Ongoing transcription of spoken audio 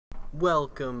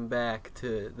Welcome back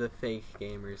to the Fake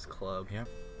Gamers Club. Yep,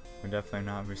 we're definitely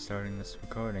not restarting this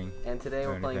recording. And today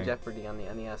we're playing Jeopardy on the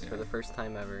NES for the first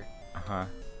time ever. Our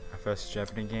first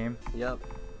Jeopardy game? Yep,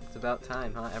 it's about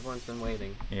time, huh? Everyone's been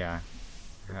waiting. Yeah.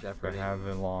 For Jeopardy. For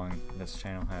however long this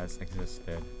channel has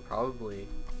existed. Probably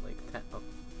like 10. Oh.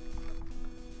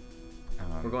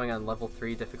 We're going on level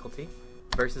 3 difficulty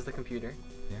versus the computer.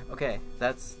 Yeah. Okay,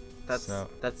 that's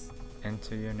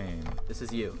enter your name. This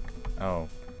is you. Oh.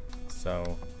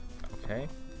 So, okay.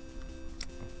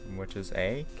 Which is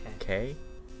A? K?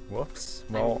 Whoops.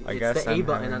 Well, I guess it's the I'm A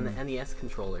button having, on the NES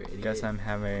controller. I guess I'm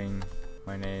having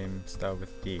my name start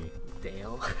with D.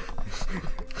 Dale.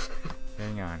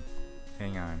 Hang on.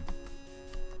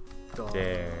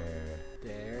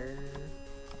 Dare.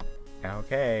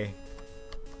 Okay.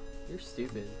 You're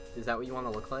stupid. Is that what you want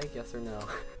to look like? Yes or no?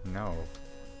 No.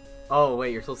 Oh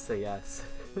wait, you're supposed to say yes.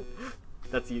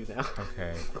 That's you now.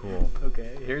 Okay, cool.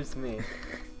 Okay, here's me.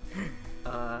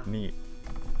 Neat.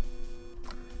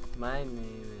 My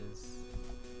name is...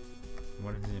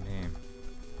 What is your name?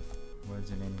 What is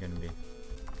your name gonna be?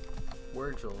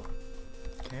 Virgil.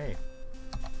 Okay.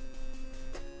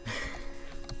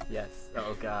 Yes.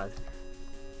 Oh god.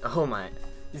 Oh my.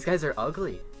 These guys are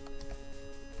ugly.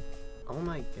 Oh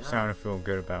my god. I'm starting to feel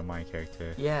good about my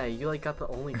character. Yeah, you like got the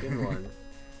only good one.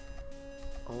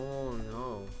 Oh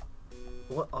no.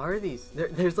 What are these?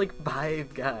 There's like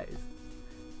 5 guys.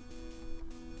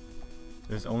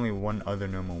 There's only one other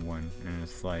normal one, and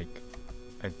it's like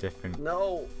a different.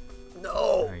 No.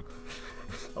 No. Like...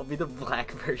 I'll be the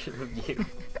black version of you.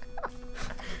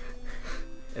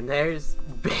 And there's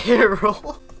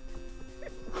Barrel.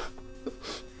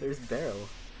 There's Barrel.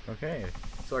 Okay.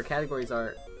 So our categories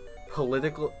are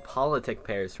politic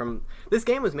pairs from... This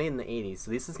game was made in the 80s,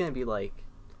 so this is going to be like...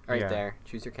 Right there.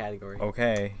 Choose your category.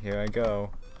 Okay, here I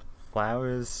go.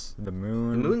 Flowers, the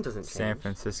moon. The moon doesn't change. San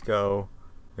Francisco,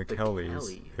 the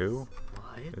Kellys. Who?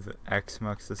 What? Is it X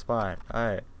marks the spot?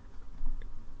 Alright.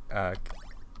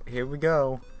 Here we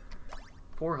go.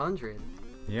 400.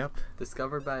 Yep.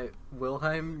 Discovered by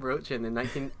Wilhelm Röntgen in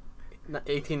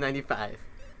 1895.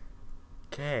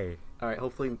 Okay. Alright,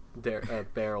 hopefully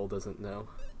Barrel doesn't know.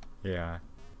 Yeah.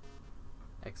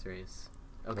 X-rays.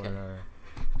 Okay. What,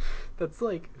 That's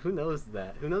like, who knows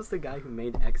that? Who knows the guy who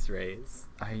made X-rays?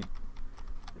 Yeah.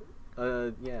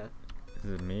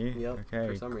 Is it me? Yep, okay,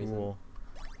 for some reason. cool.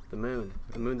 The moon.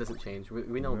 The moon doesn't change.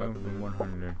 We know about the moon.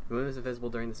 100. The moon is invisible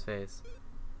during this phase.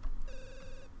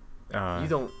 You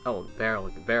don't... Oh,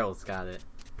 Barrel's got it.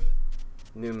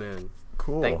 New moon.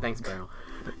 Cool. Thanks, Barrel.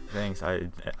 Thanks, I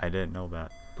didn't know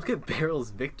that. Look at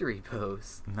Barrel's victory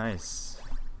pose. Nice.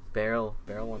 Barrel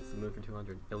wants to move for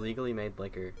 200. Illegally made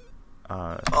liquor.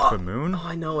 The moon? Oh,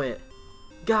 I know it.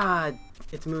 God,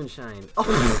 it's moonshine.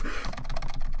 Oh,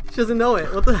 she doesn't know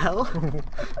it. What the hell?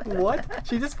 What?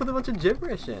 She just put a bunch of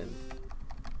gibberish in.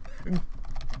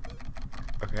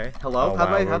 Okay. Hello? Oh, How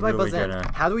do I really buzz in?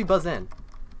 How do we buzz in?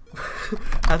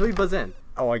 How do we buzz in?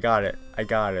 Oh, I got it. I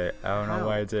don't know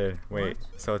why I did. Wait, What?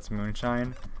 so it's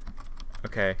moonshine?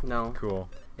 Okay. No. Cool.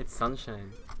 It's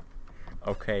sunshine.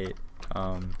 Okay,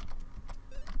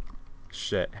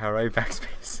 shit, how do I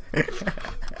backspace?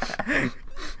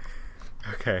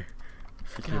 Okay.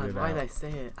 God, why did I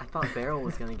say it? I thought Barrel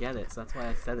was gonna get it, so that's why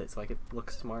I said it, so I could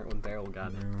look smart when Barrel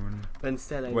got it. Moon. But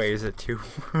instead I Wait, is it 2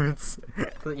 words?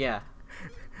 But yeah.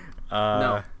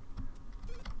 No.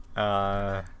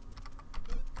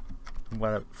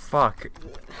 What fuck?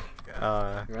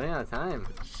 You're running out of time.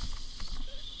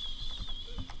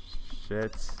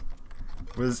 Shit.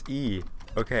 Was E.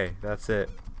 Okay, that's it.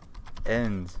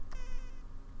 End.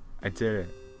 I did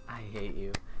it. I hate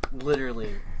you.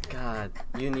 Literally. God,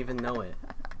 you didn't even know it.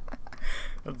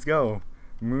 Let's go.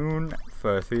 Moon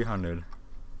for 300.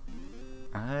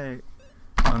 Alright.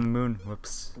 On the moon.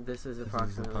 Whoops. This is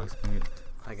approximately...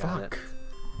 I got it.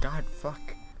 God, fuck.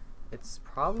 It's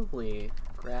probably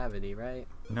gravity, right?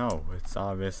 No, it's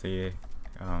obviously,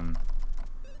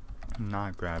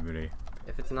 not gravity.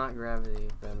 If it's not gravity,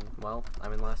 then, well,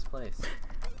 I'm in last place.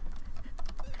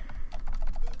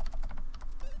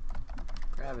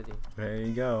 Gravity. There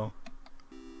you go.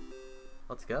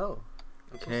 Let's go.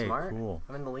 I'm Okay, so smart. cool.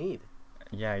 I'm in the lead.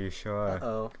 Yeah, you sure are.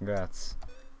 Uh-oh. Congrats.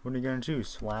 What are you gonna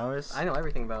choose? Flowers? I know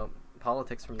everything about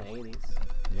politics from the 80s.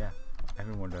 Yeah,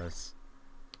 everyone does.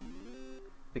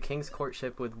 The King's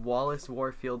courtship with Wallace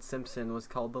Warfield Simpson was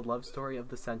called the love story of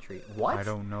the century. What? I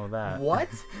don't know that. What?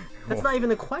 That's not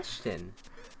even a question.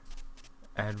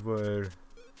 Edward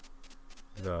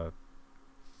the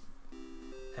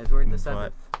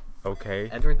VII. Okay.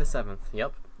 Edward VII.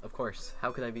 Yep, of course.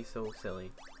 How could I be so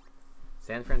silly?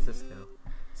 San Francisco.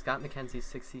 Scott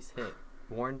McKenzie's 60s hit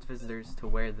warned visitors to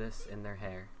wear this in their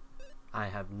hair. I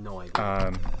have no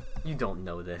idea. You don't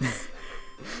know this.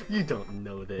 You don't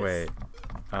know this. Wait.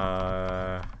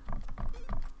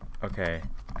 Okay.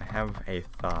 I have a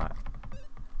thought.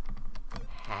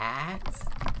 Hat?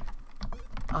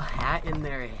 A hat in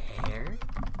their hair?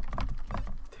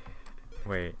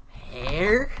 Wait.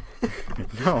 Hair?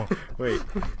 No, wait.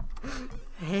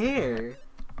 Hair?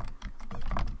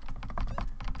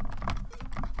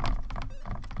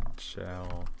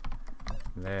 Gel.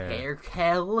 There. Hair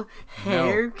gel?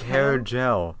 Hair No, gel? hair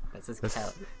gel. That's his That's-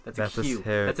 cal. That's that's a his Q.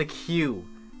 hair. That's a Q.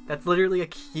 That's literally a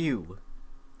Q.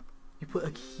 You put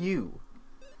a Q.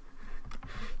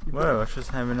 You, Whoa, let's just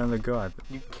have another go at it.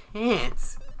 you can't.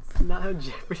 It's not how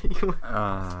Jeopardy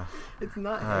works. It's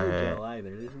not hair alright. gel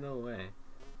either. There's no way.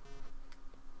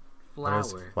 What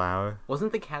is Flower. flower?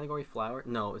 Wasn't the category flower?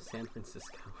 No, it was San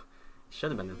Francisco. It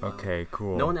should have been in flower. Okay,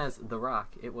 cool. Known as The Rock,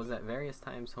 it was at various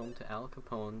times home to Al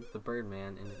Capone, the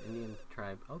Birdman, and the Indian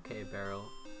tribe. Okay, Barrel.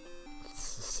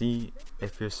 See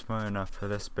if you're smart enough for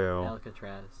this, Bill.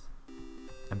 Alcatraz.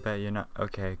 I bet you're not.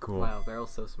 Okay, cool. Wow,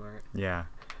 Barrel's so smart. Yeah.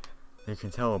 You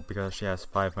can tell because she has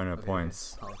 500 Okay,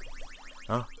 points. okay.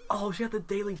 Oh. Oh, she got the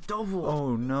daily double.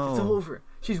 Oh no. It's over.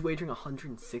 She's wagering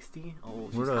 160. Oh,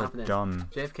 she's What a confident. dumb.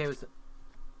 JFK was.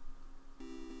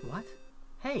 What?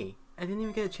 Hey, I didn't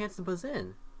even get a chance to buzz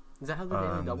in. Is that how the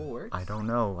daily double works? I don't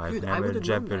know. Dude, I've I never would've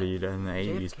known Jeopardied in the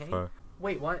 80s JFK? before.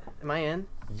 Wait, what? Am I in?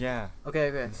 Yeah, Okay,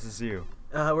 okay. this is you.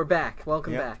 We're back.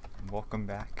 Welcome Yep. back. Welcome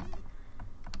back.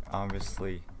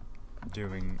 Obviously,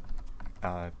 doing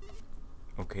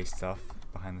okay stuff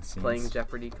behind the scenes. Playing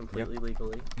Jeopardy completely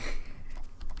legally.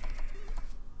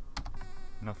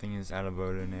 Nothing is out of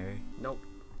ordinary. Nope.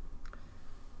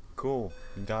 Cool,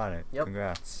 you got it. Yep.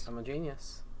 Congrats. I'm a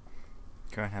genius.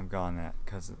 Couldn't have gone that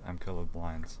because I'm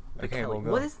colorblind. The Okay, Kelly. we'll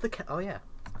go. What is the Oh yeah,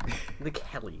 the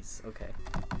Kellys. Okay.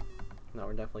 No,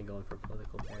 we're definitely going for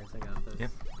political pairs. I got this.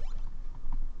 Yep.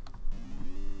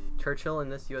 Churchill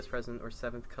and this U.S. president or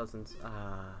seventh cousins.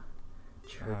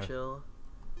 Churchill.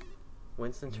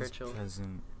 Winston This Churchill.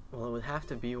 President. Well, it would have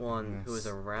to be one who was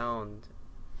Yes. around.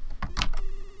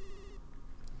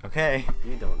 Okay.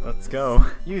 You don't know. Let's this. go.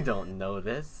 You don't know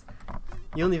this.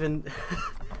 You don't even.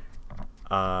 It's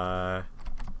a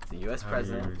U.S. How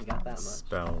president. You got that much.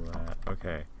 Spell that.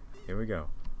 Okay. Here we go.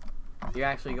 You're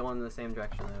actually going in the same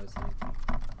direction I was thinking.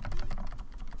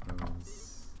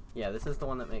 Yeah, this is the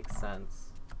one that makes sense.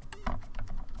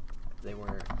 They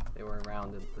were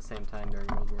around at the same time during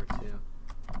World War II.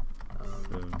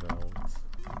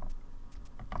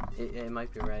 It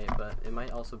might be right, but it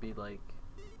might also be like.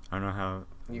 I don't know how.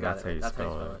 You got that's it. how you That's how you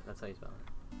spell spell it. it. That's how you spell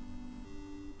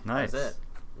it. Nice. That's it.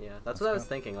 Yeah, that's Let's what I was go.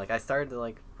 thinking. Like I started to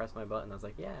like press my button. I was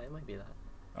like, yeah, it might be that.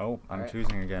 Oh, I'm Alright.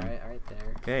 choosing again. All right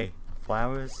there. Okay.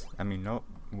 Flowers. I mean, no.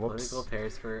 Whoops. Political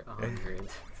pairs for 100.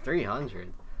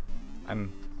 300.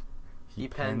 He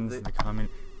Depends- pens the comment.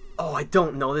 Oh, I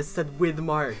don't know. This said with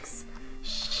marks.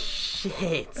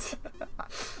 Shit.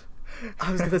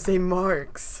 I was gonna say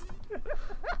marks.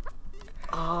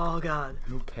 Oh god.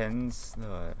 Who pens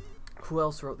the? Who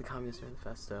else wrote the Communist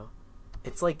Manifesto?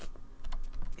 It's like,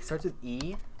 it starts with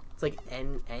E. It's like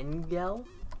Engel,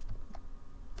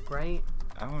 right?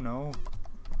 I don't know.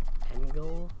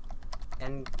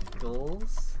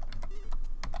 Engels.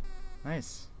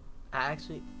 Nice.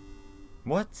 Actually,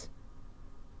 What?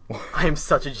 I am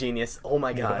such a genius. Oh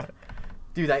my god.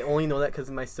 Dude, I only know that because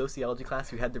in my sociology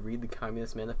class we had to read the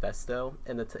Communist Manifesto,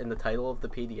 and the title of the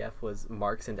PDF was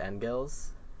Marx and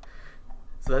Engels.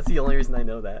 So that's the only reason I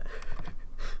know that.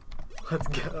 Let's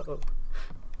go.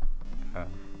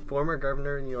 Former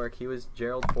governor of New York, he was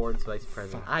Gerald Ford's vice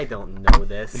president. Fuck. I don't know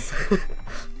this.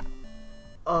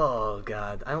 Oh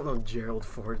god, I don't know Gerald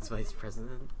Ford's vice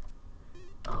president.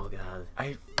 Oh god.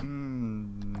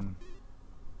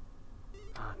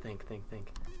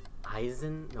 Think.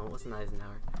 No, it wasn't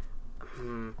Eisenhower.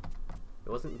 It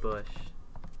wasn't Bush.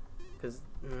 Because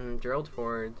Gerald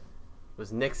Ford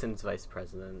was Nixon's vice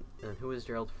president. And who was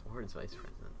Gerald Ford's vice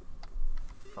president?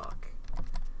 Fuck.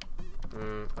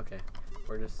 Okay.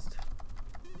 We're just...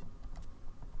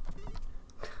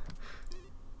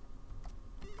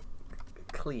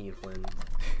 Cleveland.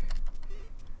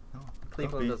 No,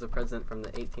 Cleveland was a president from the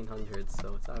 1800s,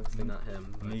 so it's obviously not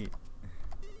him. But Neat.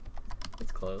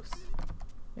 it's close.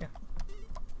 Yeah.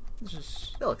 It's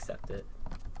just. They'll accept it.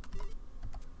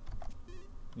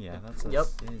 Yeah, that's Yep.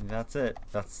 That's it.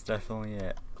 That's definitely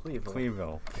it.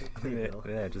 Cleveland. Cleveland.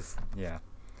 Yeah, just yeah.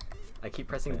 I keep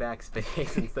pressing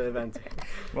backspace instead of enter.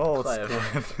 Well, Clev.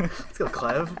 it's Clev. Let's go,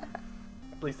 Clev.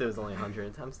 At least it was only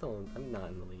 100. I'm not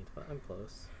in the lead, but I'm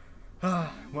close.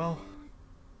 Well,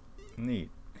 neat.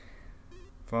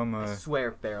 From I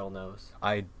swear Beryl knows.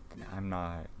 I'm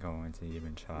not going to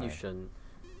even try. You shouldn't.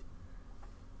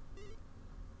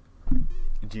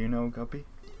 Do you know, Guppy?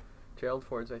 Gerald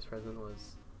Ford's vice president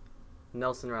was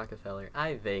Nelson Rockefeller.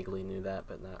 I vaguely knew that,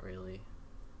 but not really.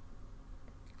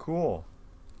 Cool.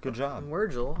 Good job.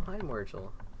 Wurgel. I'm Wurgel.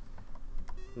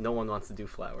 No one wants to do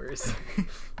flowers.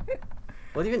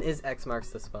 What even is X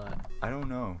marks the spot? I don't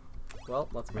know. Well,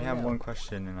 let's find We have out. one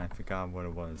question and I forgot what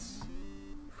it was.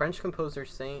 French composer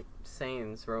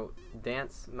Sainz wrote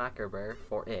Danse Macabre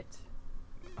for it.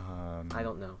 I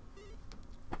don't know.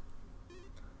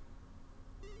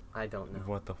 I don't know.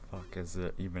 What the fuck is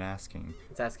it even asking?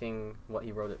 It's asking what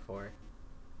he wrote it for.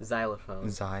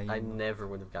 Xylophone. I never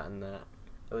would have gotten that.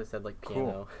 I would have said like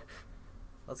piano. Cool.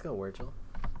 Let's go, Wurgel.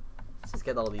 Let's just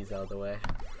get all these out of the way.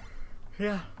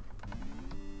 Yeah.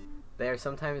 They are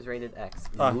sometimes rated X.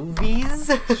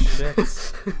 Movies?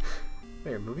 Shit.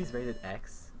 Wait, are movies rated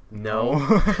X? No.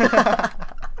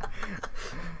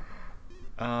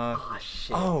 Oh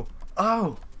shit.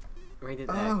 Oh. Rated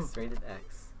X. Rated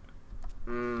X.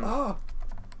 Oh.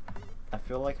 I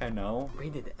feel like I know.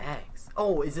 Rated X.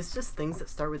 Oh, is this just things that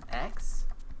start with X?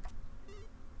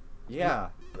 Yeah.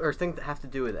 Or things that have to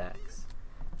do with X?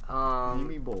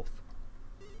 Maybe both.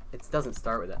 It doesn't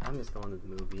start with that. I'm just going to the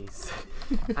movies.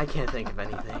 I can't think of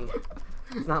anything.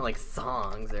 It's not like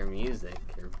songs or music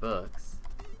or books.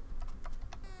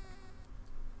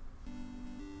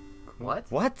 Cool.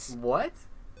 What? What? What?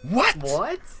 What?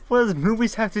 What? What does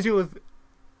movies have to do with?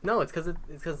 No, it's because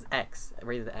it's X.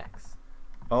 Rated X.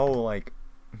 Oh, like.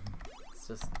 It's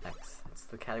just X. It's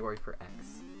the category for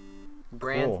X.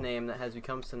 Brand Cool. name that has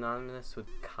become synonymous with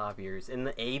copiers. In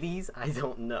the 80s? I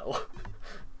don't know.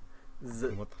 What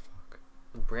the fuck?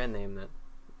 Brand name that...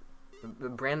 The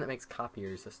brand that makes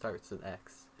copiers that starts with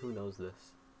X. Who knows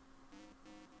this?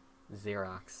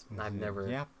 Xerox. I've never...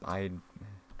 Yep,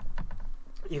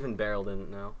 Even Beryl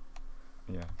didn't know.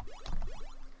 Yeah.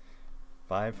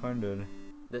 500.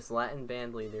 This Latin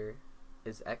band leader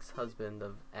is ex-husband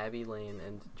of Abby Lane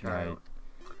and Charo.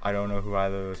 I don't know who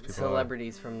either of those people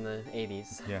Celebrities from the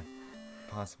 80s. are. Yeah,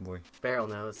 possibly. Beryl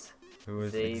knows. Who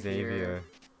is Xavier Xavier?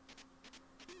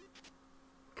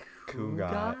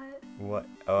 Cugat? What?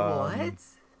 What?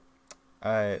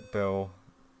 Alright, Bill.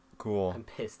 Cool. I'm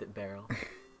pissed at Beryl.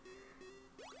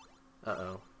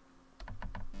 Uh-oh.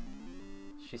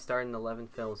 She starred in 11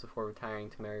 films before retiring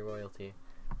to marry royalty.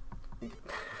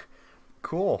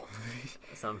 Cool.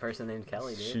 Some person named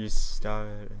Kelly, dude. She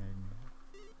starred in...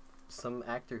 Some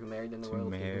actor who married into To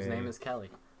royalty, whose name marry- is Kelly.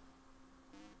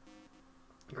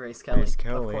 Grace Kelly. Grace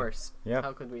Kelly. Of course. Yep.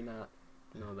 How could we not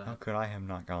know that? How could I have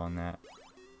not gotten that?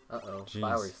 Uh-oh. Jeez.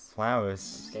 Flowers. I'm Flowers.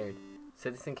 scared.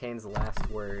 Citizen Kane's last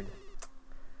word.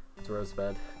 It's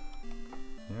Rosebud.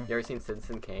 Yeah. You ever seen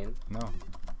Citizen Kane? No.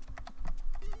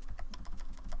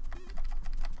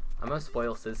 I'm gonna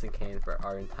spoil Citizen Kane for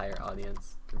our entire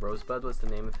audience. Rosebud was the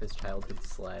name of his childhood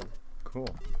sled. Cool.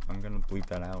 I'm gonna bleep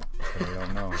that out, but I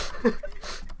don't know.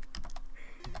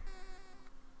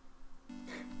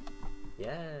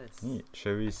 Yes. Neat.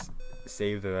 Should we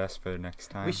save the rest for next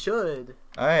time? We should.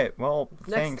 Alright, well,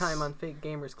 Next thanks. time on Fake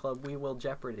Gamers Club, we will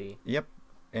Jeopardy. Yep.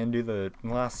 And do the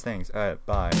last things. Alright,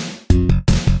 bye.